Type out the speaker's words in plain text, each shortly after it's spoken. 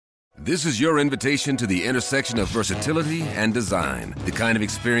This is your invitation to the intersection of versatility and design. The kind of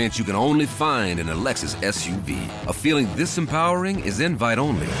experience you can only find in a Lexus SUV. A feeling this empowering is invite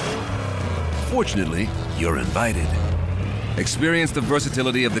only. Fortunately, you're invited. Experience the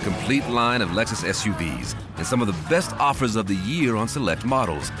versatility of the complete line of Lexus SUVs and some of the best offers of the year on select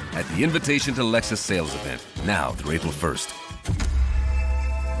models at the Invitation to Lexus sales event, now through April 1st.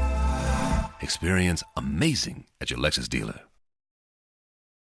 Experience amazing at your Lexus dealer.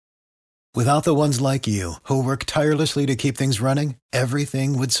 Without the ones like you, who work tirelessly to keep things running,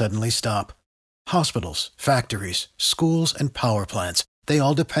 everything would suddenly stop. Hospitals, factories, schools, and power plants, they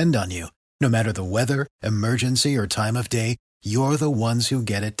all depend on you. No matter the weather, emergency, or time of day, you're the ones who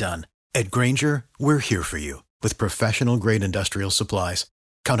get it done. At Grainger, we're here for you with professional-grade industrial supplies.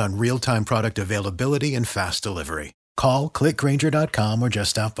 Count on real-time product availability and fast delivery. Call, clickgrainger.com, or just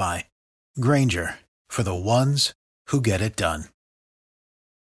stop by. Grainger, for the ones who get it done.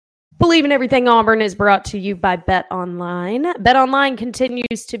 Believe in Everything Auburn is brought to you by BetOnline. BetOnline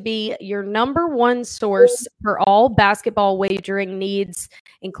continues to be your number one source for all basketball wagering needs,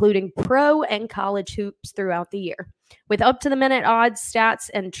 including pro and college hoops throughout the year. With up-to-the-minute odds,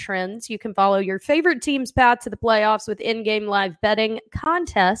 stats, and trends, you can follow your favorite team's path to the playoffs with in-game live betting,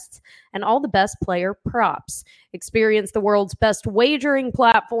 contests, and all the best player props. Experience the world's best wagering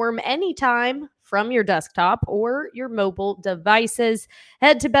platform anytime from your desktop or your mobile devices.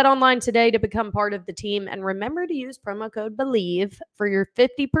 Head to BetOnline today to become part of the team, and remember to use promo code BELIEVE for your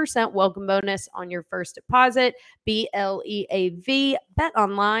 50% welcome bonus on your first deposit. BLEAV.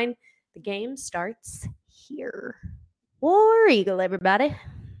 BetOnline. The game starts here. War Eagle, everybody.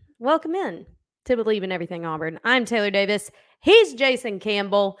 Welcome in to Believe in Everything Auburn. I'm Taylor Davis. He's Jason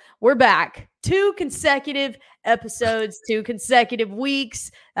Campbell. We're back. 2 consecutive episodes, 2 consecutive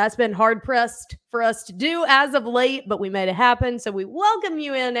weeks. That's been hard pressed for us to do as of late, but we made it happen. So we welcome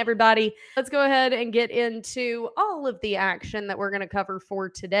you in, everybody. Let's go ahead and get into all of the action that we're going to cover for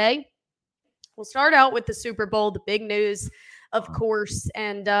today. We'll start out with the Super Bowl, the big news, of course,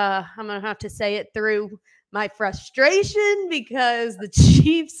 and I'm going to have to say it through my frustration because the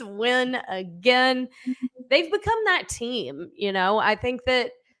Chiefs win again. They've become that team, you know. I think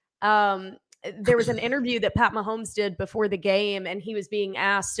that there was an interview that Pat Mahomes did before the game, and he was being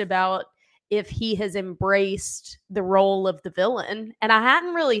asked about if he has embraced the role of the villain. And I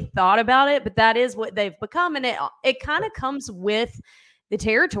hadn't really thought about it, but that is what they've become. And it kind of comes with the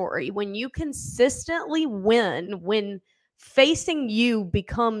territory. When you consistently win, when facing you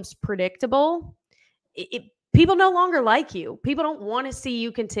becomes predictable, people no longer like you. People don't want to see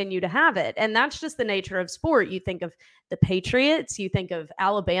you continue to have it. And that's just the nature of sport. You think of the Patriots, you think of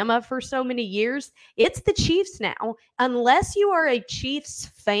Alabama for so many years. It's the Chiefs now. Unless you are a Chiefs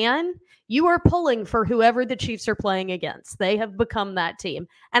fan, you are pulling for whoever the Chiefs are playing against. They have become that team.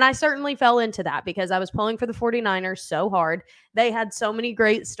 And I certainly fell into that because I was pulling for the 49ers so hard. They had so many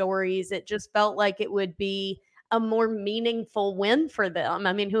great stories. It just felt like it would be a more meaningful win for them.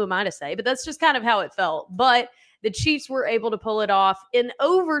 I mean, who am I to say? But that's just kind of how it felt. But the Chiefs were able to pull it off in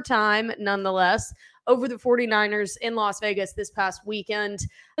overtime, nonetheless, over the 49ers in Las Vegas this past weekend.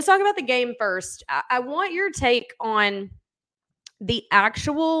 Let's talk about the game first. I want your take on the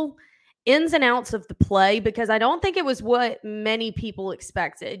actual ins and outs of the play, because I don't think it was what many people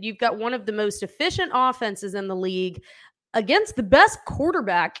expected. You've got one of the most efficient offenses in the league against the best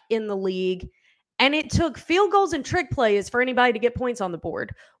quarterback in the league, and it took field goals and trick plays for anybody to get points on the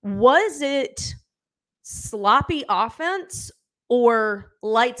board. Was it sloppy offense or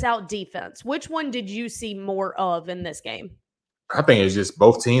lights out defense? Which one did you see more of in this game? I think it's just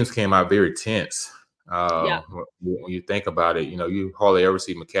both teams came out very tense. When you think about it, you know, you hardly ever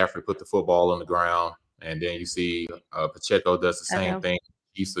see McCaffrey put the football on the ground, and then you see Pacheco does the same thing.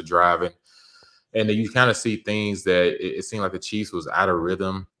 Chiefs are driving. And then you kind of see things that it seemed like the Chiefs was out of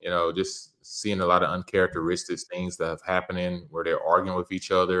rhythm, you know, just seeing a lot of uncharacteristic things that have happening where they're arguing with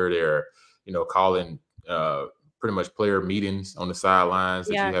each other. They're, you know, calling pretty much player meetings on the sidelines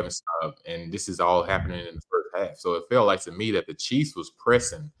that you haven't stopped. And this is all happening in the first half. So it felt like to me that the Chiefs was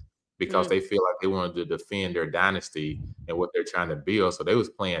pressing because they feel like they wanted to defend their dynasty and what they're trying to build. So they was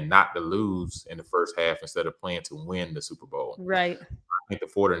playing not to lose in the first half instead of playing to win the Super Bowl. Right. I think the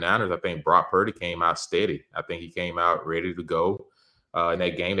 49ers, I think Brock Purdy came out steady. I think he came out ready to go. In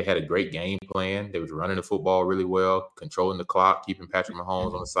that game, they had a great game plan. They was running the football really well, controlling the clock, keeping Patrick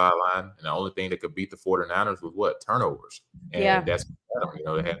Mahomes on the sideline. And the only thing that could beat the 49ers was what? Turnovers. And that's, you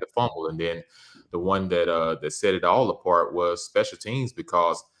know, they had the fumble. And then the one that set it all apart was special teams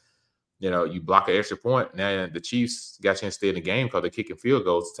because, you know, you block an extra point. Now the Chiefs got a chance to stay in the game because they're kicking field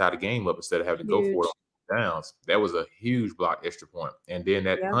goals to tie the game up instead of having to go for it on downs. That was a huge block extra point. And then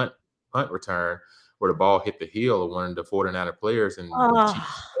that punt punt return where the ball hit the heel of one of the 49er players and the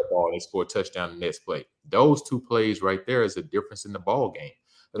Chiefs ball, they scored a touchdown the next play. Those two plays right there is a difference in the ball game.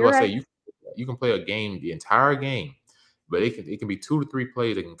 That's why I say you can play a game, the entire game, but it can be 2 to 3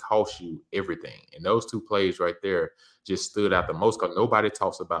 plays that can cost you everything. And those two plays right there just stood out the most because nobody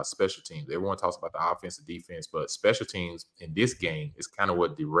talks about special teams. Everyone talks about the offense and defense, but special teams in this game is kind of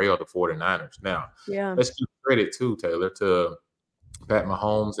what derailed the 49ers. Now, let's give credit too, Taylor, to Pat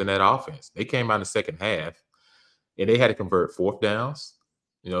Mahomes and that offense. They came out in the second half and they had to convert fourth downs.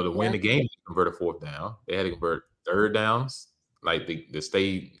 To win the game, they converted fourth down. They had to convert third downs, like they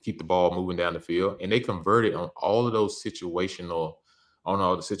stay keep the ball moving down the field, and they converted on all of those situational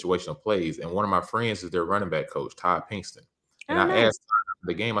plays. And one of my friends is their running back coach, Todd Pinkston. And I asked Todd after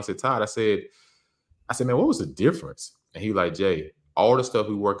the game, I said, Todd, I said, man, what was the difference? And he like, Jay, all the stuff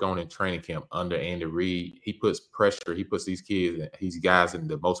we work on in training camp under Andy Reid, he puts pressure. He puts these guys in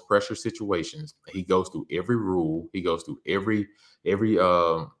the most pressure situations. He goes through every rule. He goes through every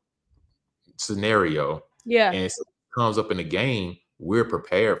scenario. Yeah. And it comes up in the game, we're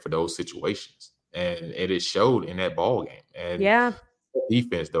prepared for those situations. And it showed in that ball game. And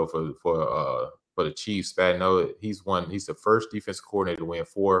defense, though, for the Chiefs, he's the first defense coordinator to win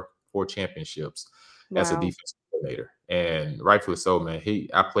four championships. That's a defense coordinator, and rightfully so, man.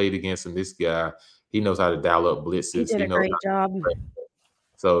 I played against him. This guy, he knows how to dial up blitzes. He did a great job.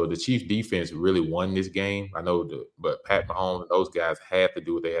 So the Chiefs defense really won this game. I know, but Pat Mahomes and those guys had to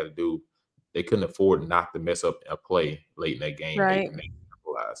do what they had to do. They couldn't afford not to mess up a play late in that game. Right.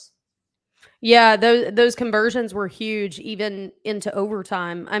 Yeah, those conversions were huge, even into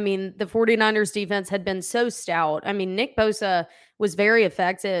overtime. I mean, the 49ers defense had been so stout. I mean, Nick Bosa was very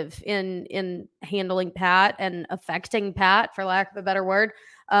effective in handling Pat and affecting Pat, for lack of a better word.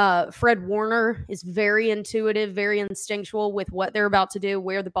 Fred Warner is very intuitive, very instinctual with what they're about to do,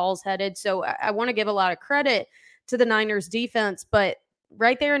 where the ball's headed. So I want to give a lot of credit to the Niners defense, but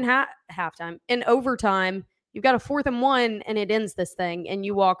right there in halftime, in overtime, you've got a 4th and 1 and it ends this thing and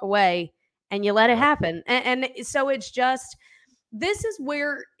you walk away and you let it happen. And so it's just, this is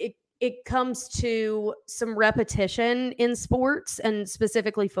where it comes to some repetition in sports and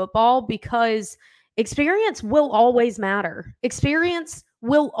specifically football, because experience will always matter. Experience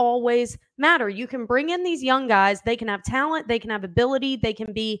will always matter. You can bring in these young guys. They can have talent. They can have ability. They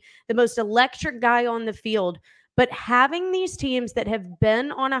can be the most electric guy on the field. But having these teams that have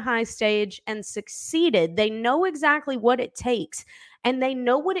been on a high stage and succeeded, they know exactly what it takes. And they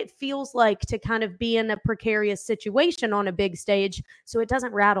know what it feels like to kind of be in a precarious situation on a big stage, so it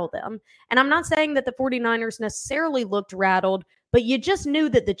doesn't rattle them. And I'm not saying that the 49ers necessarily looked rattled, but you just knew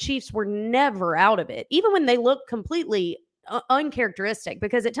that the Chiefs were never out of it, even when they looked completely uncharacteristic,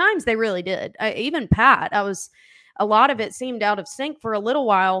 because at times they really did. Even Pat, a lot of it seemed out of sync for a little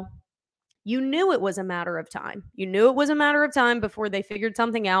while. You knew it was a matter of time. You knew it was a matter of time before they figured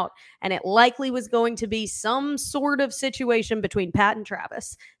something out, and it likely was going to be some sort of situation between Pat and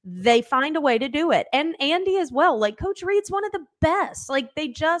Travis. They find a way to do it. And Andy as well. Like, Coach Reid's one of the best. Like,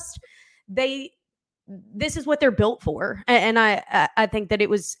 this is what they're built for. And I think that it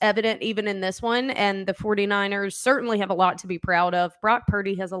was evident even in this one, and the 49ers certainly have a lot to be proud of. Brock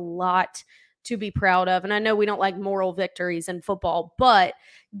Purdy has a lot to be proud of. And I know we don't like moral victories in football, but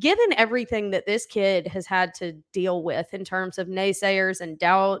given everything that this kid has had to deal with in terms of naysayers and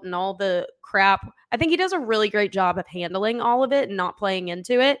doubt and all the crap, I think he does a really great job of handling all of it and not playing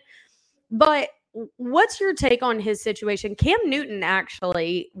into it. But what's your take on his situation? Cam Newton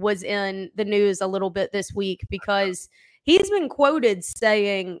actually was in the news a little bit this week because he's been quoted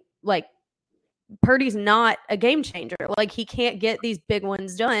saying, like, Purdy's not a game changer. Like, he can't get these big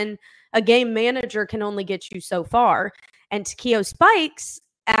ones done. A game manager can only get you so far. And Takeo Spikes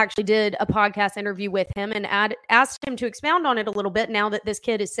actually did a podcast interview with him and asked him to expound on it a little bit now that this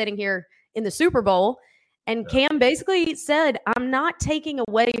kid is sitting here in the Super Bowl. And Cam basically said, I'm not taking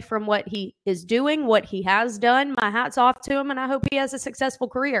away from what he is doing, what he has done. My hat's off to him, and I hope he has a successful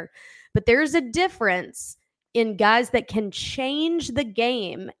career. But there's a difference in guys that can change the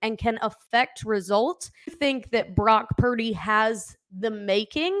game and can affect results. Do you think that Brock Purdy has the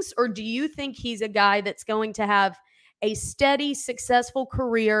makings, or do you think he's a guy that's going to have a steady, successful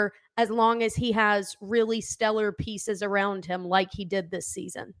career as long as he has really stellar pieces around him like he did this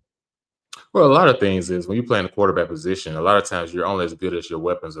season? Well, a lot of things is when you play in the quarterback position, a lot of times you're only as good as your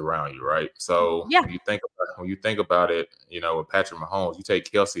weapons around you, right? So when you think about it, with Patrick Mahomes, you take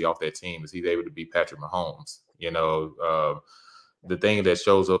Kelsey off that team, is he's able to be Patrick Mahomes? The thing that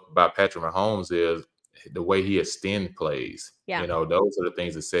shows up about Patrick Mahomes is the way he extend plays. Yeah. Those are the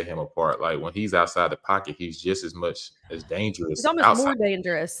things that set him apart. Like, when he's outside the pocket, he's just as much as dangerous. He's almost more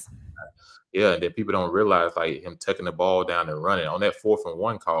dangerous. Yeah, and then people don't realize like him tucking the ball down and running on that 4th and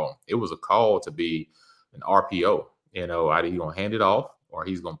 1 call. It was a call to be an RPO. Either he's gonna hand it off or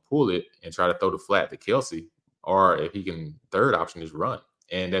he's gonna pull it and try to throw the flat to Kelsey, or if he can, third option is run.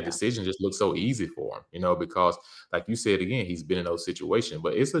 And that decision just looks so easy for him, because like you said again, he's been in those situations.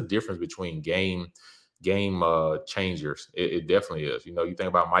 But it's a difference between game changers. It definitely is. You think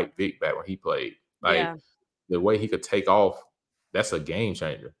about Mike Vick back when he played, like the way he could take off. That's a game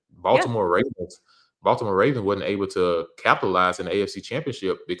changer. Baltimore Ravens wasn't able to capitalize in the AFC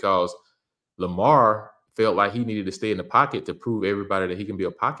Championship because Lamar felt like he needed to stay in the pocket to prove everybody that he can be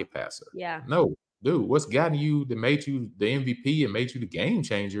a pocket passer. Yeah. No, dude, what's gotten you that made you the MVP and made you the game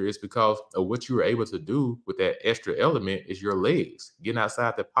changer is because of what you were able to do with that extra element is your legs, getting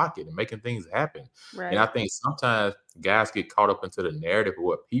outside the pocket and making things happen. Right. And I think sometimes guys get caught up into the narrative of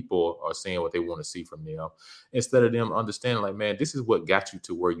what people are saying, what they want to see from them, instead of them understanding like, man, this is what got you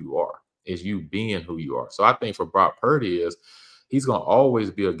to where you are, is you being who you are. So I think for Brock Purdy is, he's going to always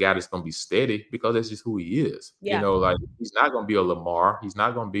be a guy that's going to be steady because that's just who he is. Yeah. Like he's not going to be a Lamar. He's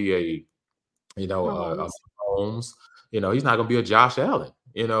not going to be a Mahomes. He's not going to be a Josh Allen,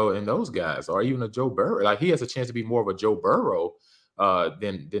 and those guys, or even a Joe Burrow. Like he has a chance to be more of a Joe Burrow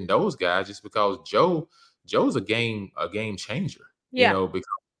than those guys, just because Joe's a game changer. Because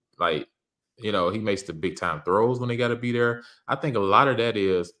like, he makes the big time throws when they got to be there. I think a lot of that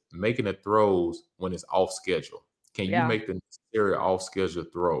is making the throws when it's off schedule. Can you make the necessary off-schedule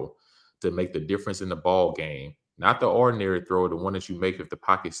throw to make the difference in the ball game? Not the ordinary throw, the one that you make if the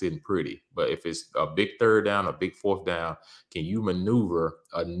pocket's sitting pretty. But if it's a big 3rd down, a big 4th down, can you maneuver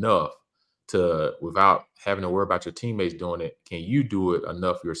enough to, without having to worry about your teammates doing it, can you do it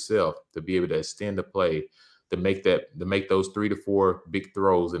enough yourself to be able to extend the play, to make those 3 to 4 big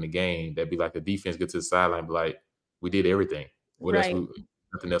throws in the game that be like the defense gets to the sideline and be like, we did everything.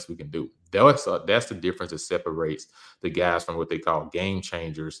 Nothing else we can do. That's the difference that separates the guys from what they call game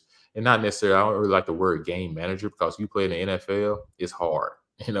changers, and not necessarily. I don't really like the word game manager because you play in the NFL, it's hard.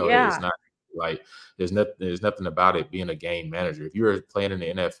 It's not like there's nothing about it being a game manager. If you're playing in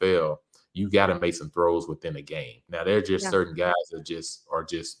the NFL, you got to make some throws within a game. Now there are just certain guys that are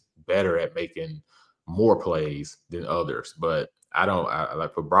just better at making more plays than others. But I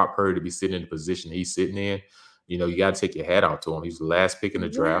like for Brock Purdy to be sitting in the position he's sitting in. You got to take your hat off to him. He's the last pick in the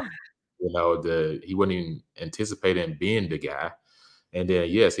draft. He wasn't even anticipating being the guy. And then,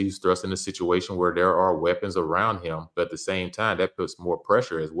 yes, he's thrust in a situation where there are weapons around him. But at the same time, that puts more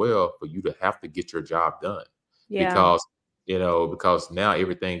pressure as well for you to have to get your job done. Yeah. Because now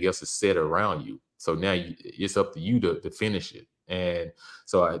everything else is set around you. So now it's up to you to finish it. And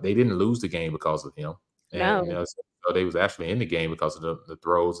so they didn't lose the game because of him. And, so they was actually in the game because of the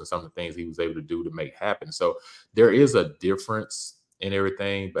throws and some of the things he was able to do to make happen. So there is a difference in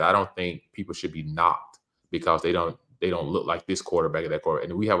everything, but I don't think people should be knocked because they don't look like this quarterback or that quarterback.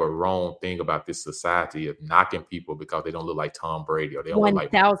 And we have a wrong thing about this society of knocking people because they don't look like Tom Brady or they don't look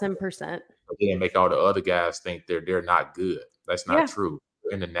like 1,000%. They didn't make all the other guys think they're not good. That's not true.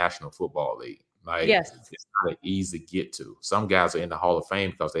 They're in the National Football League. Like it's not an easy get to. Some guys are in the Hall of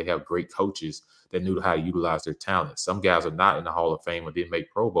Fame because they have great coaches that knew how to utilize their talent. Some guys are not in the Hall of Fame or didn't make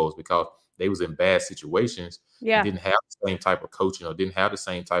Pro Bowls because they was in bad situations. And didn't have the same type of coaching or didn't have the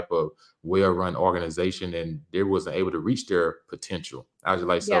same type of well-run organization, and they wasn't able to reach their potential. I was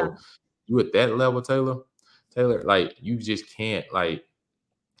like, so you at that level, Taylor, like you just can't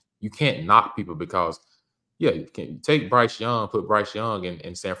you can't knock people because you can take Bryce Young, put Bryce Young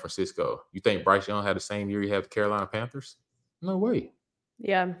in San Francisco. You think Bryce Young had the same year he had the Carolina Panthers? No way.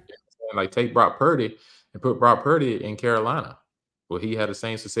 Yeah. Like take Brock Purdy and put Brock Purdy in Carolina. Will he have the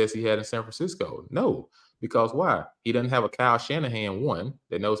same success he had in San Francisco? No. Because why? He doesn't have a Kyle Shanahan, one,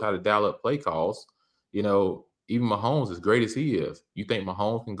 that knows how to dial up play calls. Even Mahomes, as great as he is, you think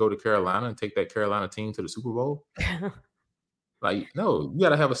Mahomes can go to Carolina and take that Carolina team to the Super Bowl? No, you got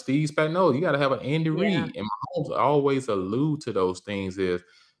to have a Steve Spagnuolo. You got to have an Andy Reid. And Mahomes always allude to those things is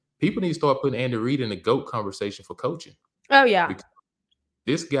people need to start putting Andy Reid in the GOAT conversation for coaching. Oh, yeah. Because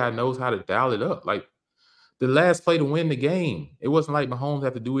this guy knows how to dial it up. Like the last play to win the game, it wasn't like Mahomes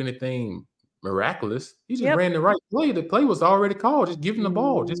had to do anything miraculous. He just ran the right play. The play was already called. Just give him the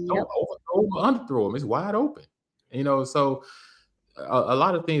ball. Just don't overthrow him or underthrow him. It's wide open. So a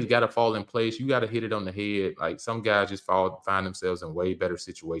lot of things got to fall in place. You got to hit it on the head. Like some guys just find themselves in way better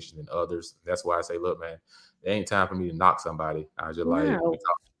situations than others. That's why I say, look, man, it ain't time for me to knock somebody. I just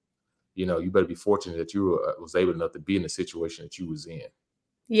you better be fortunate that you was able enough to be in the situation that you was in.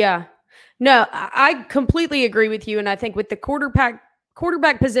 Yeah. No, I completely agree with you. And I think with the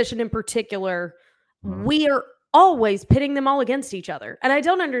quarterback position in particular, we are always pitting them all against each other. And I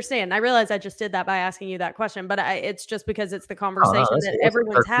don't understand. I realize I just did that by asking you that question, but it's just because it's the conversation that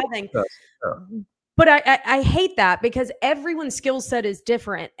everyone's having. But I hate that because everyone's skill set is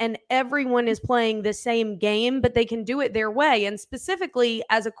different and everyone is playing the same game, but they can do it their way. And specifically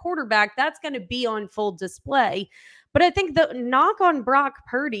as a quarterback, that's going to be on full display. But I think the knock on Brock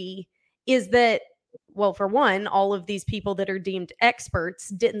Purdy is that, well, for one, all of these people that are deemed experts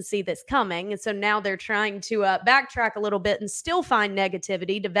didn't see this coming. And so now they're trying to backtrack a little bit and still find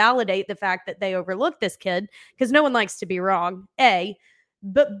negativity to validate the fact that they overlooked this kid, because no one likes to be wrong, A.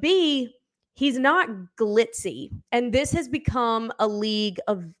 But B, he's not glitzy. And this has become a league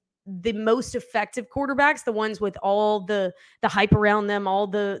of the most effective quarterbacks, the ones with all the hype around them, all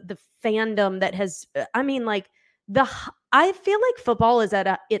the fandom that has, I feel like football is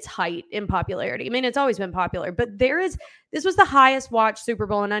at its height in popularity. I mean, it's always been popular, but this was the highest watched Super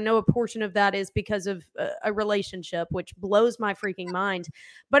Bowl. And I know a portion of that is because of a relationship, which blows my freaking mind.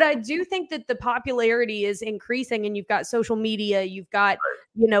 But I do think that the popularity is increasing, and you've got social media, you've got,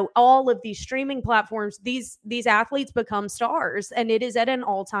 all of these streaming platforms. These athletes become stars, and it is at an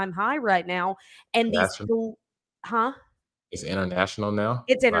all-time high right now. And It's international now.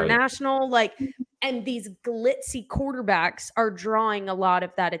 It's international, and these glitzy quarterbacks are drawing a lot of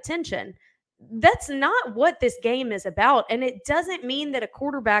that attention. That's not what this game is about. And it doesn't mean that a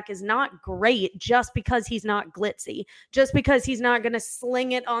quarterback is not great just because he's not glitzy, just because he's not going to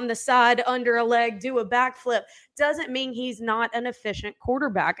sling it on the side under a leg, do a backflip, doesn't mean he's not an efficient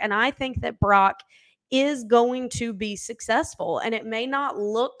quarterback. And I think that Brock is going to be successful. And it may not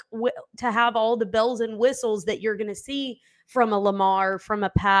look to have all the bells and whistles that you're going to see from a Lamar, from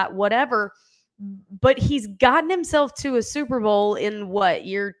a Pat, whatever. But he's gotten himself to a Super Bowl in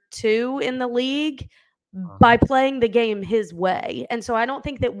year 2 in the league by playing the game his way. And so I don't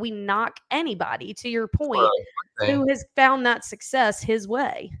think that we knock anybody, to your point, who has found that success his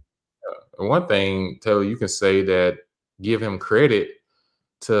way. One thing, Taylor, you can say that, give him credit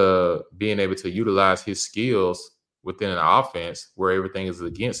to being able to utilize his skills within an offense where everything is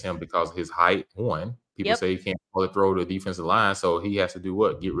against him because of his height, one. People say he can't throw to the defensive line, so he has to do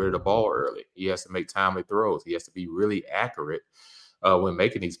what? Get rid of the ball early. He has to make timely throws. He has to be really accurate when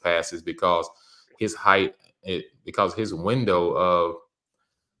making these passes because his height, because his window of,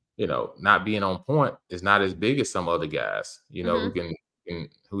 not being on point is not as big as some other guys,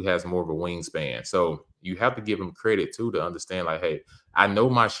 who has more of a wingspan. So you have to give him credit too to understand, hey, I know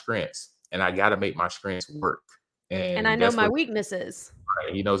my strengths and I got to make my strengths work. And I know my weaknesses.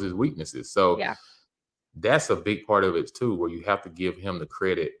 Right? He knows his weaknesses. So that's a big part of it too, where you have to give him the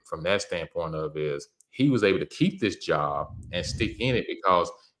credit from that standpoint of is he was able to keep this job and stick in it because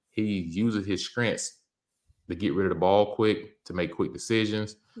he uses his strengths to get rid of the ball quick, to make quick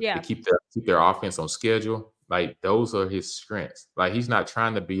decisions, to keep their offense on schedule. Those are his strengths. He's not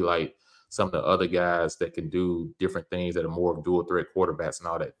trying to be like some of the other guys that can do different things that are more of dual threat quarterbacks and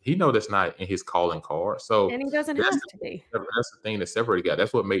all that. He knows that's not in his calling card. So and he doesn't have to be. That's the thing that separated guys.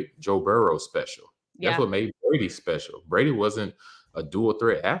 That's what made Joe Burrow special. That's what made Brady special. Brady wasn't a dual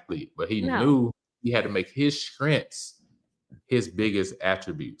threat athlete, but he knew he had to make his strengths his biggest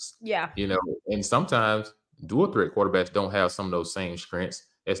attributes. And sometimes dual threat quarterbacks don't have some of those same strengths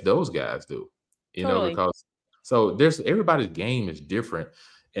as those guys do. Because everybody's game is different.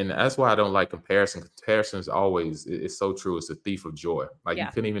 And that's why I don't like comparison. Comparison is always, it's so true. It's a thief of joy. You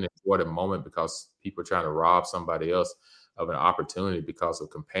couldn't even enjoy the moment because people are trying to rob somebody else of an opportunity because of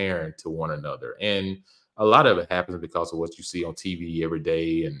comparing to one another. And a lot of it happens because of what you see on TV every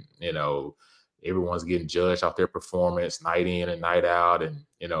day. And, everyone's getting judged off their performance night in and night out. And,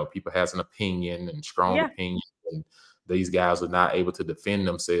 people has an opinion and strong opinion. And these guys are not able to defend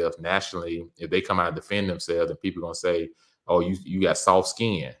themselves nationally. If they come out and defend themselves, then people are going to say, oh, you got soft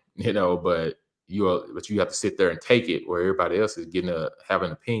skin, but you have to sit there and take it where everybody else is getting to have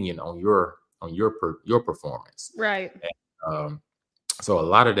an opinion on your performance. Right. And, so a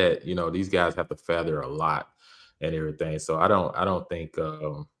lot of that, these guys have to feather a lot and everything. So I don't think,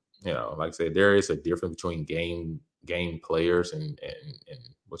 like I said, there is a difference between game players and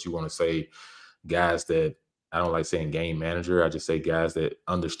what you want to say, guys that, I don't like saying game manager. I just say guys that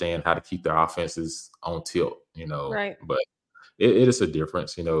understand how to keep their offenses on tilt, Right. But it is a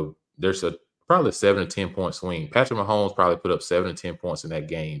difference. There's probably a 7 to 10 point swing. Patrick Mahomes probably put up 7 to 10 points in that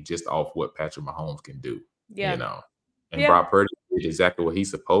game just off what Patrick Mahomes can do. And Brock Purdy did exactly what he's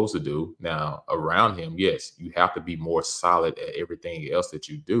supposed to do. Now, around him, yes, you have to be more solid at everything else that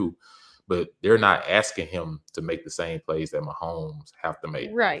you do, but they're not asking him to make the same plays that Mahomes have to make.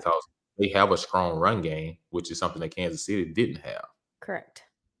 Right. Because they have a strong run game, which is something that Kansas City didn't have. Correct.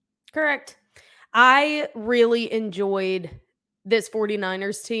 I really enjoyed this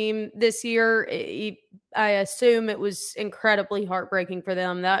 49ers team this year. I assume it was incredibly heartbreaking for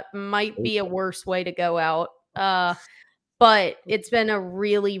them. That might be a worse way to go out. But it's been a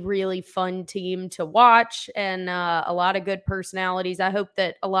really, really fun team to watch, and a lot of good personalities. I hope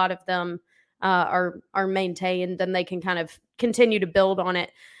that a lot of them are maintained, and they can kind of continue to build on it.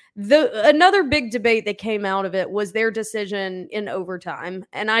 Another big debate that came out of it was their decision in overtime,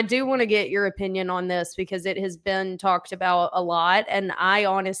 and I do want to get your opinion on this because it has been talked about a lot, and I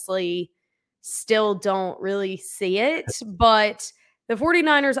honestly still don't really see it, but the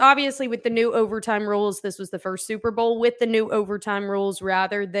 49ers, obviously, with the new overtime rules, this was the first Super Bowl with the new overtime rules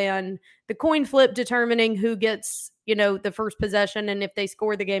rather than the coin flip determining who gets, the first possession. And if they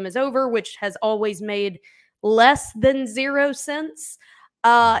score, the game is over, which has always made less than 0 cents.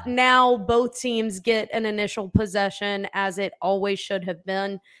 Now both teams get an initial possession as it always should have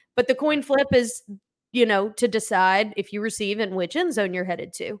been. But the coin flip is, to decide if you receive and which end zone you're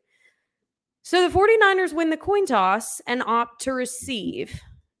headed to. So the 49ers win the coin toss and opt to receive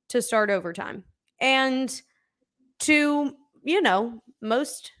to start overtime. And to,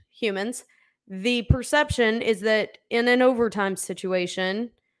 most humans, the perception is that in an overtime situation,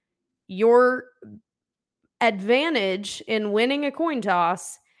 your advantage in winning a coin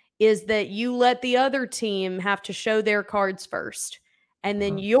toss is that you let the other team have to show their cards first. And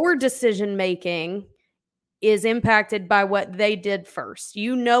then your decision making is impacted by what they did first.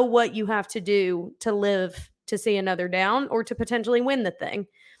 You know what you have to do to live to see another down or to potentially win the thing.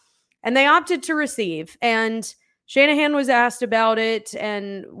 And they opted to receive. And Shanahan was asked about it.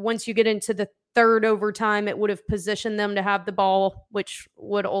 And once you get into the third overtime, it would have positioned them to have the ball, which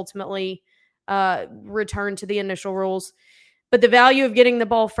would ultimately return to the initial rules. But the value of getting the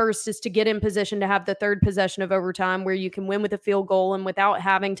ball first is to get in position to have the third possession of overtime where you can win with a field goal and without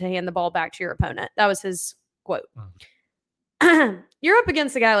having to hand the ball back to your opponent. That was his quote. You're up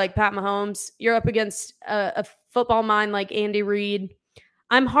against a guy like Pat Mahomes. You're up against a football mind like Andy Reid.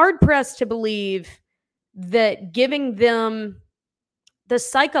 I'm hard-pressed to believe that giving them the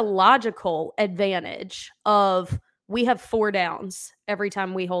psychological advantage of we have 4 downs every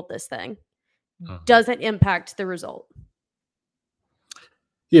time we hold this thing doesn't impact the result.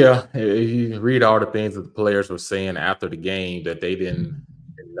 Yeah, you read all the things that the players were saying after the game that they didn't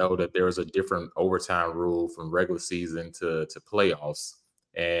know that there was a different overtime rule from regular season to playoffs.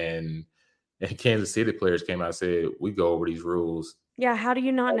 And Kansas City players came out and said, we go over these rules. Yeah, how do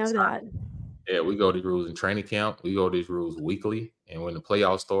you not know that? Yeah, we go to these rules in training camp. We go to these rules weekly. And when the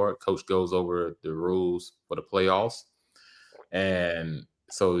playoffs start, coach goes over the rules for the playoffs. And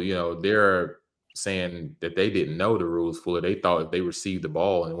so, they're saying that they didn't know the rules fully. They thought if they received the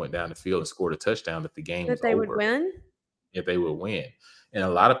ball and went down the field and scored a touchdown, that the game was over. That they would win? If they would win. And a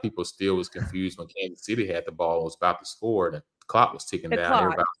lot of people still was confused when Kansas City had the ball, was about to score, and the clock was ticking down.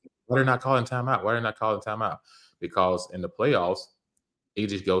 Everybody, why they're not calling timeout? Why they're not calling timeout? Because in the playoffs, it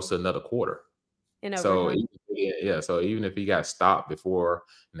just goes to another quarter. So even if he got stopped before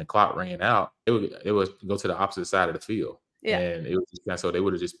and the clock ran out, it would go to the opposite side of the field. Yeah. And it was just, so they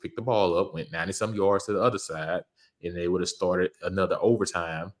would have just picked the ball up, went 90-some yards to the other side, and they would have started another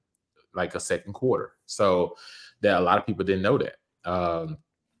overtime, like a second quarter. So that a lot of people didn't know that.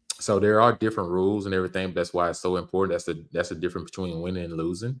 So there are different rules and everything. But that's why it's so important. That's the difference between winning and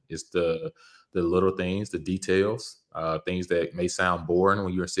losing. It's the little things, the details, things that may sound boring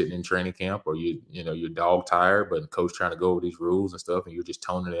when you're sitting in training camp or you're dog tired, but the coach trying to go over these rules and stuff, and you're just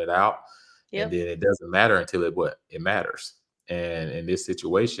toning it out. Yep. And then it doesn't matter until it matters. And in this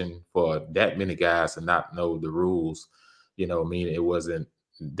situation, for that many guys to not know the rules, they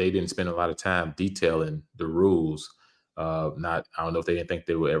didn't spend a lot of time detailing the rules. I don't know if they didn't think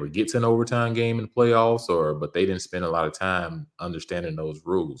they would ever get to an overtime game in the playoffs, but they didn't spend a lot of time understanding those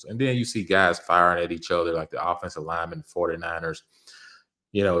rules. And then you see guys firing at each other, like the offensive linemen, 49ers,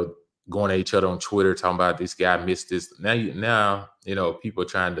 going at each other on Twitter, talking about this guy missed this. Now, people are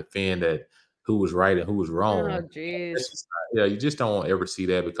trying to defend that who was right and who was wrong. Oh, geez. You just don't ever see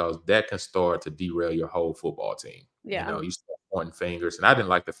that, because that can start to derail your whole football team. Yeah. You start pointing fingers. And I didn't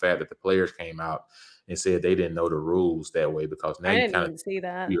like the fact that the players came out and said they didn't know the rules that way, because now you kind of see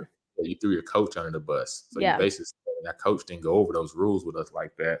that. You threw your coach under the bus. So you basically said that coach didn't go over those rules with us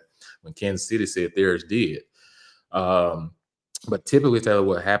like that, when Kansas City said theirs did. But typically, tell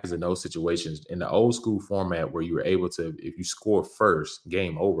what happens in those situations in the old school format, where you were able to, if you score first,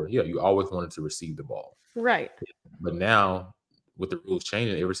 game over. Yeah, you always wanted to receive the ball. Right. But now, with the rules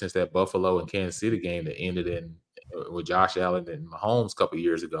changing, ever since that Buffalo and Kansas City game that ended with Josh Allen and Mahomes a couple of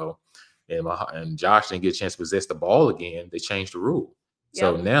years ago, and Josh didn't get a chance to possess the ball again, they changed the rule.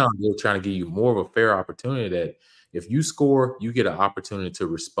 So now they're trying to give you more of a fair opportunity that if you score, you get an opportunity to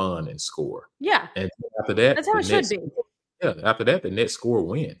respond and score. Yeah. And after that, That's how it should be. After that, the next score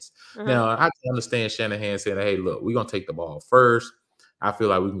wins. Uh-huh. Now, I can understand Shanahan saying, hey, look, we're going to take the ball first. I feel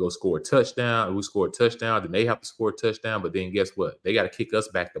like we can go score a touchdown. If we score a touchdown, then they have to score a touchdown. But then guess what? They got to kick us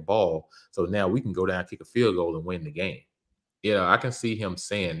back the ball. So now we can go down, kick a field goal, and win the game. I can see him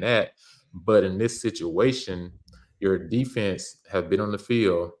saying that. But in this situation, your defense has been on the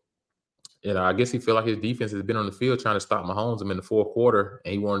field. I guess he feel like his defense has been on the field trying to stop Mahomes in the fourth quarter,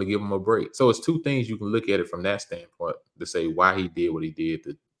 and he wanted to give him a break. So it's two things you can look at it from that standpoint to say why he did what he did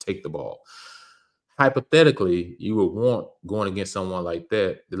to take the ball. Hypothetically, you would want going against someone like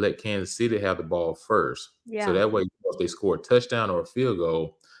that to let Kansas City have the ball first. Yeah. So that way, if they score a touchdown or a field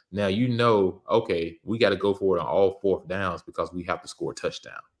goal, now okay, we got to go for it on all fourth downs because we have to score a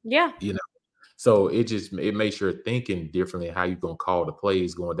touchdown. Yeah. So it makes your thinking differently how you're going to call the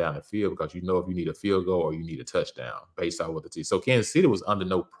plays going down the field because if you need a field goal or you need a touchdown based on what the team. So Kansas City was under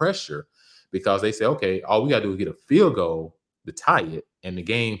no pressure because they said, okay, all we got to do is get a field goal to tie it and the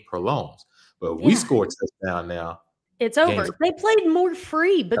game prolongs. But if we score a touchdown now, it's over. They played more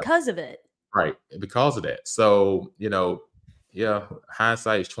free because of it. Right. Because of that. So,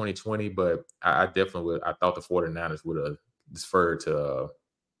 hindsight is 2020, but I definitely I thought the 49ers would have deferred to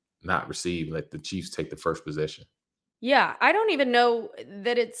not receive, let the Chiefs take the first possession. Yeah, I don't even know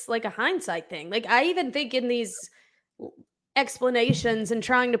that it's like a hindsight thing. Like I even think in these explanations and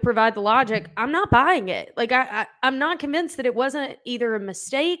trying to provide the logic, I'm not buying it. Like I'm not convinced that it wasn't either a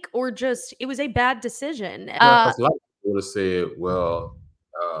mistake or just it was a bad decision. A lot of people would have said, well,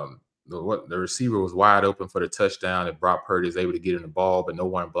 the receiver was wide open for the touchdown and Brock Purdy is able to get in the ball, but no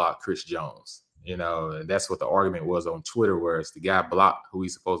one blocked Chris Jones. And that's what the argument was on Twitter, where it's the guy blocked who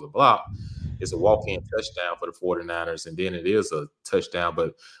he's supposed to block. It's a walk-in touchdown for the 49ers, and then it is a touchdown.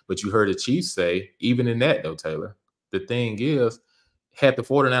 But you heard the Chiefs say, even in that, though, Taylor, the thing is, had the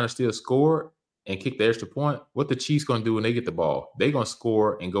 49ers still scored and kicked the extra point, what the Chiefs going to do when they get the ball? They're going to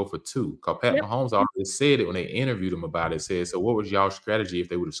score and go for two. Because Pat Mahomes already said it when they interviewed him about it. Said, so what was y'all's strategy if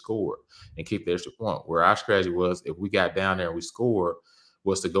they would have scored and kicked the extra point? Where our strategy was, if we got down there and we scored,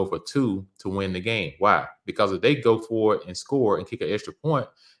 was to go for two to win the game. Why? Because if they go for it and score and kick an extra point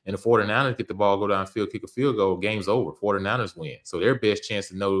and the 49ers get the ball, go downfield, kick a field goal, game's over. 49ers win. So their best chance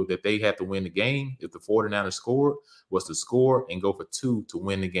to know that they have to win the game if the 49ers scored was to score and go for two to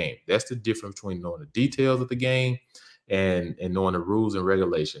win the game. That's the difference between knowing the details of the game and knowing the rules and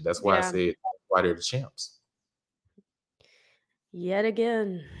regulations. That's why I said why they're the champs. Yet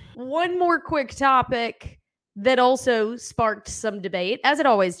again. One more quick topic that also sparked some debate, as it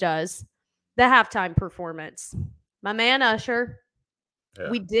always does, the halftime performance. My man Usher. Yeah.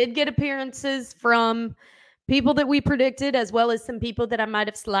 We did get appearances from people that we predicted, as well as some people that I might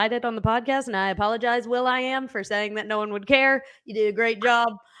have slighted on the podcast, and I apologize, Will.i.am, for saying that no one would care. You did a great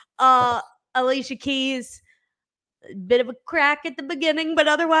job. Alicia Keys, bit of a crack at the beginning, but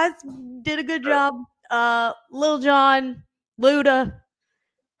otherwise did a good job. Lil Jon, Luda,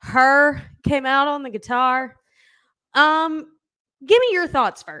 her came out on the guitar. Give me your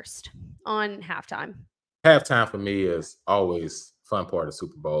thoughts first on halftime. Halftime for me is always fun part of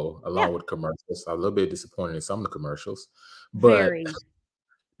Super Bowl, along with commercials. I'm a little bit disappointed in some of the commercials, but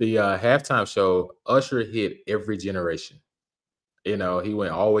the halftime show, Usher hit every generation. He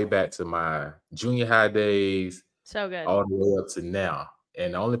went all the way back to my junior high days, so good, all the way up to now.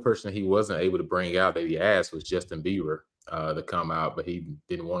 And the only person he wasn't able to bring out that he asked was Justin Bieber to come out, but he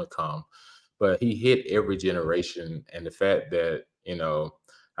didn't want to come. But he hit every generation, and the fact that I know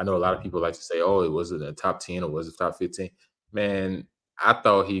a lot of people like to say, "Oh, it was in the top 10 or was it top 15?" Man, I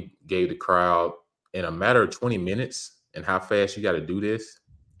thought he gave the crowd in a matter of 20 minutes, and how fast you got to do this,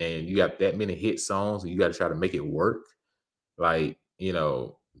 and you got that many hit songs, and you got to try to make it work. Like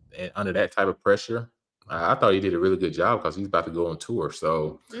and under that type of pressure, I thought he did a really good job because he's about to go on tour.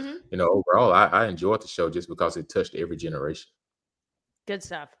 So, overall, I enjoyed the show just because it touched every generation. Good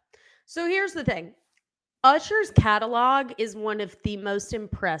stuff. So here's the thing. Usher's catalog is one of the most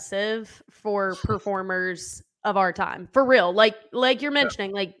impressive for performers of our time. For real. Like you're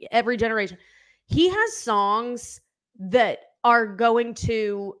mentioning, like every generation. He has songs that are going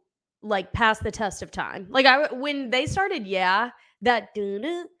to like pass the test of time. Like when they started, that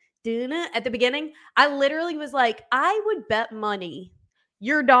doo-na at the beginning, I literally was like, I would bet money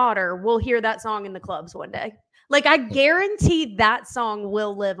your daughter will hear that song in the clubs one day. Like I guarantee that song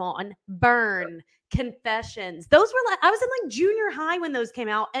will live on. Burn, Confessions. Those were like, I was in like junior high when those came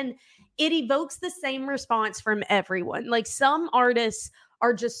out, and it evokes the same response from everyone. Like some artists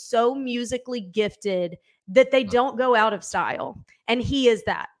are just so musically gifted that they don't go out of style. And he is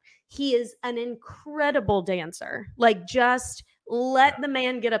that. He is an incredible dancer. Like, just let the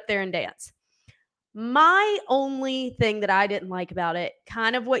man get up there and dance. My only thing that I didn't like about it,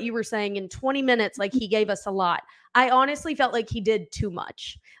 kind of what you were saying, in 20 minutes, like, he gave us a lot. I honestly felt like he did too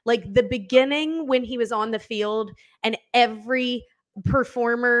much. Like, the beginning when he was on the field and every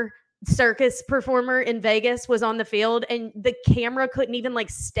circus performer in Vegas was on the field and the camera couldn't even like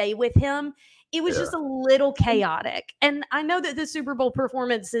stay with him. It was just a little chaotic. And I know that the Super Bowl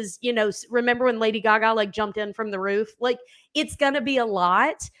performance is, remember when Lady Gaga like jumped in from the roof? Like, it's going to be a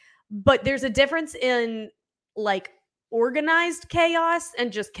lot, but there's a difference in like organized chaos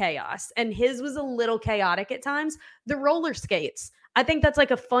and just chaos. And his was a little chaotic at times. The roller skates, I think that's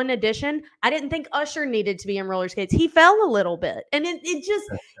like a fun addition. I didn't think Usher needed to be in roller skates. He fell a little bit. And it just,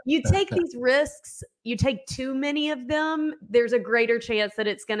 you take these risks, you take too many of them, there's a greater chance that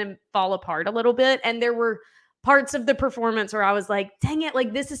it's going to fall apart a little bit. And there were parts of the performance where I was like, dang it,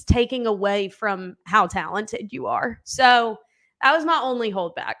 like, this is taking away from how talented you are. So that was my only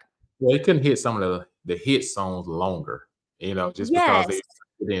holdback. Well, they couldn't hit some of the hit songs longer, just because they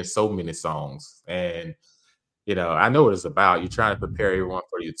put in so many songs. And I know what it's about. You're trying to prepare everyone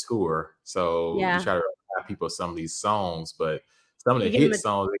for your tour. So you try to have people some of these songs, but some of the hit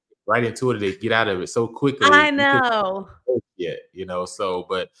songs, they get right into it, they get out of it so quickly. I know.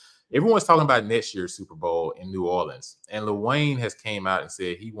 But everyone's talking about next year's Super Bowl in New Orleans. And Lil Wayne has came out and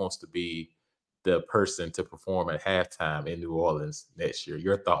said he wants to be the person to perform at halftime in New Orleans next year.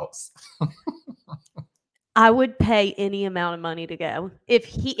 Your thoughts? I would pay any amount of money to go.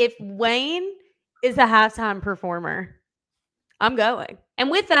 If Wayne is a halftime performer, I'm going.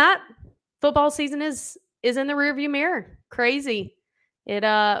 And with that, football season is in the rearview mirror. Crazy.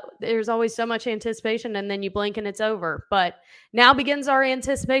 There's always so much anticipation, and then you blink and it's over. But now begins our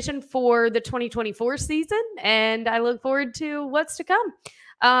anticipation for the 2024 season, and I look forward to what's to come.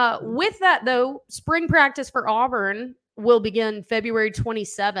 With that, though, spring practice for Auburn will begin February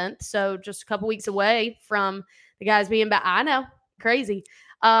 27th. So just a couple weeks away from the guys being back. I know, crazy.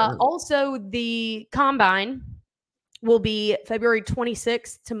 Also, the combine will be February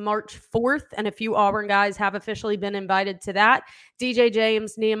 26th to March 4th, and a few Auburn guys have officially been invited to that. DJ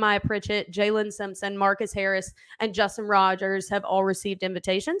James, Nehemiah Pritchett, Jalen Simpson, Marcus Harris, and Justin Rogers have all received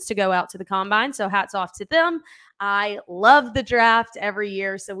invitations to go out to the combine, so hats off to them. I love the draft every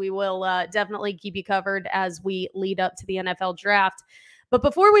year, so we will definitely keep you covered as we lead up to the NFL draft. But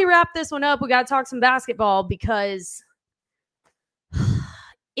before we wrap this one up, we got to talk some basketball, because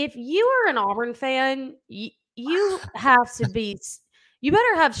if you are an Auburn fan, you have to be, you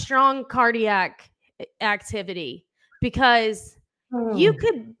better have strong cardiac activity, because you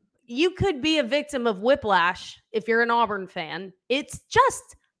could be a victim of whiplash if you're an Auburn fan. It's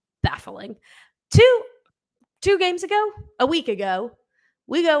just baffling. A week ago,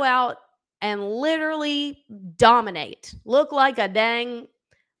 we go out and literally dominate, look like a dang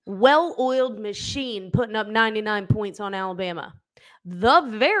well-oiled machine putting up 99 points on Alabama. The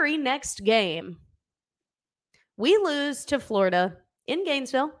very next game, we lose to Florida in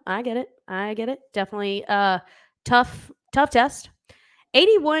Gainesville. I get it. Definitely tough test.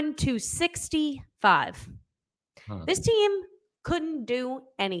 81-65. This team couldn't do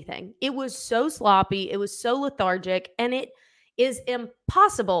anything. It was so sloppy. It was so lethargic. And it is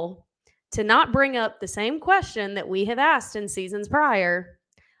impossible to not bring up the same question that we have asked in seasons prior.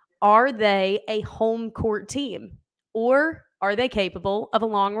 Are they a home court team, or are they capable of a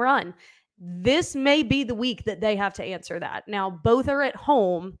long run? This may be the week that they have to answer that. Now, both are at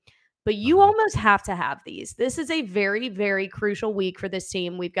home, but you almost have to have these. This is a very, very crucial week for this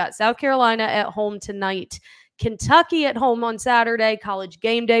team. We've got South Carolina at home tonight, Kentucky at home on Saturday. College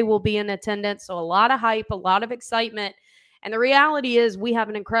game day will be in attendance, so a lot of hype, a lot of excitement. And the reality is we have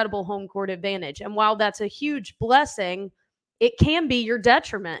an incredible home court advantage. And while that's a huge blessing, it can be your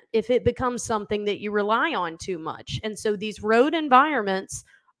detriment if it becomes something that you rely on too much. And so these road environments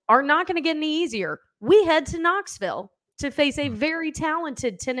are not going to get any easier. We head to Knoxville to face a very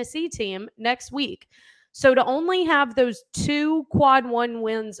talented Tennessee team next week. So to only have those 2 quad one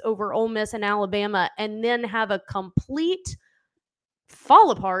wins over Ole Miss and Alabama, and then have a complete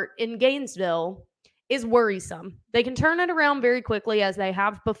fall apart in Gainesville, is worrisome. They can turn it around very quickly, as they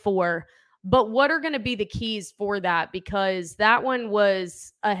have before. But what are going to be the keys for that? Because that one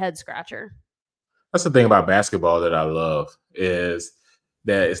was a head scratcher. That's the thing about basketball that I love, is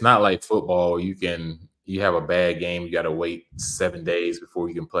that it's not like football. You have a bad game, you got to wait 7 days before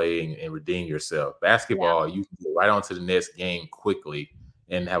you can play and redeem yourself. Basketball, you can get right on to the next game quickly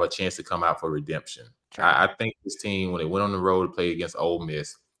and have a chance to come out for redemption. I think this team, when they went on the road to play against Ole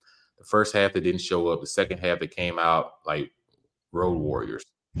Miss, The first half, they didn't show up. The second half, they came out like road warriors,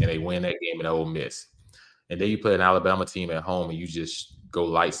 and they win that game in Ole Miss. And then you play an Alabama team at home, and you just go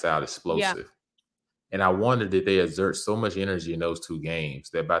lights out, explosive. Yeah. And I wondered that they exert so much energy in those two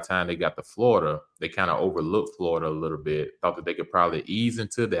games that by the time they got to Florida, they kind of overlooked Florida a little bit, thought that they could probably ease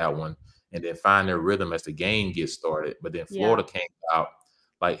into that one and then find their rhythm as the game gets started. But then Florida came out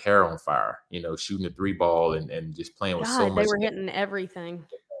like hair on fire, shooting the 3-ball and just playing with so much. They were hitting everything.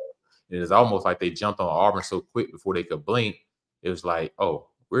 It was almost like they jumped on Auburn so quick before they could blink. It was like, oh,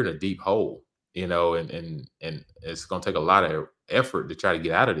 we're in a deep hole, and it's going to take a lot of effort to try to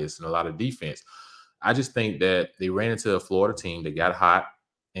get out of this and a lot of defense. I just think that they ran into a Florida team that got hot,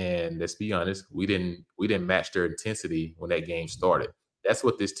 and let's be honest, we didn't match their intensity when that game started. That's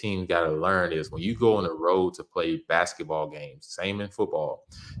what this team got to learn is when you go on the road to play basketball games, same in football,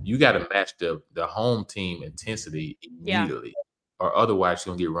 you got to match the home team intensity immediately, or otherwise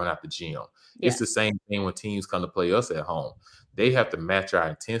you're going to get run out the gym. Yeah. It's the same thing when teams come to play us at home. They have to match our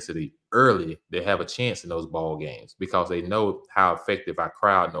intensity early. They have a chance in those ball games because they know how effective our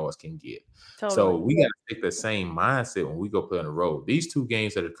crowd noise can get. Totally. So we got to take the same mindset when we go play on the road. These two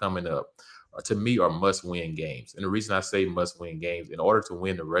games that are coming up, to me, are must-win games. And the reason I say must-win games, in order to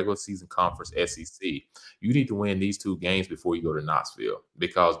win the regular season conference SEC, you need to win these two games before you go to Knoxville,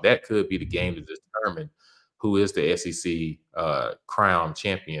 because that could be the game to determine who is the SEC crown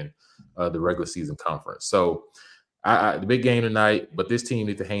champion of the regular season conference. So the big game tonight, but this team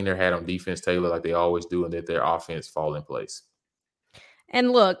needs to hang their hat on defense, Taylor, like they always do, and let their offense fall in place.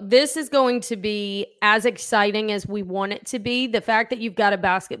 And look, this is going to be as exciting as we want it to be. The fact that you've got a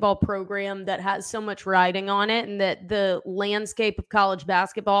basketball program that has so much riding on it and that the landscape of college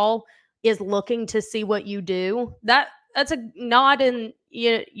basketball is looking to see what you do, that's a nod in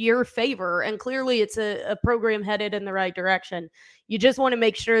your favor. And clearly it's a program headed in the right direction. You just want to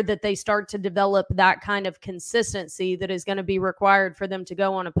make sure that they start to develop that kind of consistency that is going to be required for them to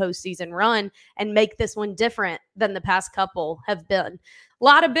go on a postseason run and make this one different than the past couple have been. A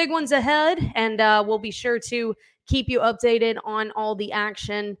lot of big ones ahead, and we'll be sure to keep you updated on all the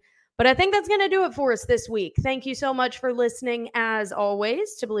action. But I think that's going to do it for us this week. Thank you so much for listening, as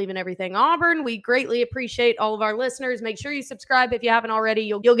always, to Believe in Everything Auburn. We greatly appreciate all of our listeners. Make sure you subscribe if you haven't already.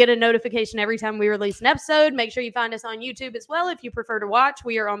 You'll get a notification every time we release an episode. Make sure you find us on YouTube as well if you prefer to watch.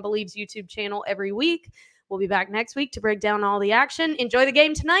 We are on Believe's YouTube channel every week. We'll be back next week to break down all the action. Enjoy the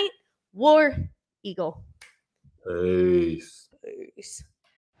game tonight. War Eagle. Peace.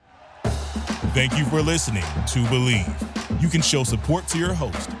 Thank you for listening to Believe. You can show support to your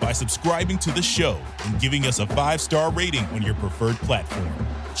host by subscribing to the show and giving us a 5-star rating on your preferred platform.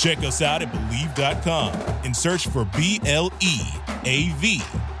 Check us out at Believe.com and search for BLEAV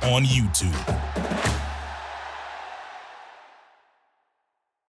on YouTube.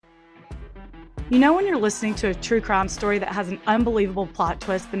 You know when you're listening to a true crime story that has an unbelievable plot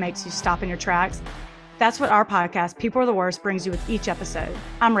twist that makes you stop in your tracks? That's what our podcast, People Are the Worst, brings you with each episode.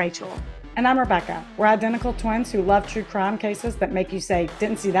 I'm Rachel. And I'm Rebecca. We're identical twins who love true crime cases that make you say,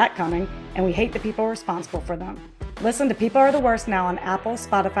 didn't see that coming, and we hate the people responsible for them. Listen to People Are the Worst now on Apple,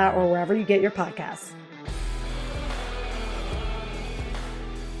 Spotify, or wherever you get your podcasts.